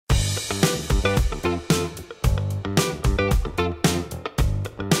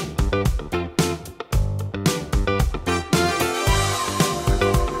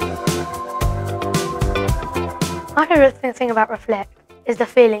favourite thing about Reflect is the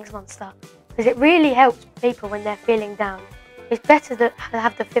feelings monster, because it really helps people when they're feeling down. It's better to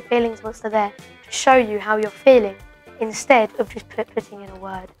have the feelings monster there to show you how you're feeling instead of just putting in a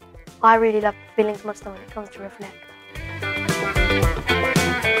word. I really love the feelings monster when it comes to Reflect.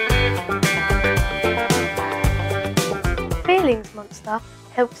 Feelings monster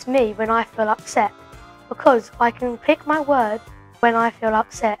helps me when I feel upset, because I can pick my word when I feel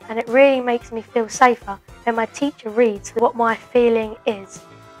upset, and it really makes me feel safer when my teacher reads what my feeling is.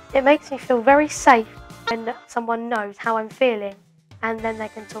 It makes me feel very safe when someone knows how I'm feeling, and then they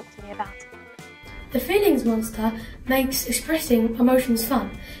can talk to me about it. The feelings monster makes expressing emotions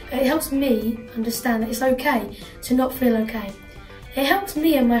fun. It helps me understand that it's okay to not feel okay. It helps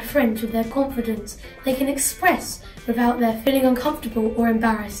me and my friends with their confidence. They can express without their feeling uncomfortable or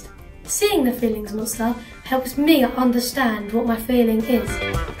embarrassed. Seeing the feelings monster helps me understand what my feeling is.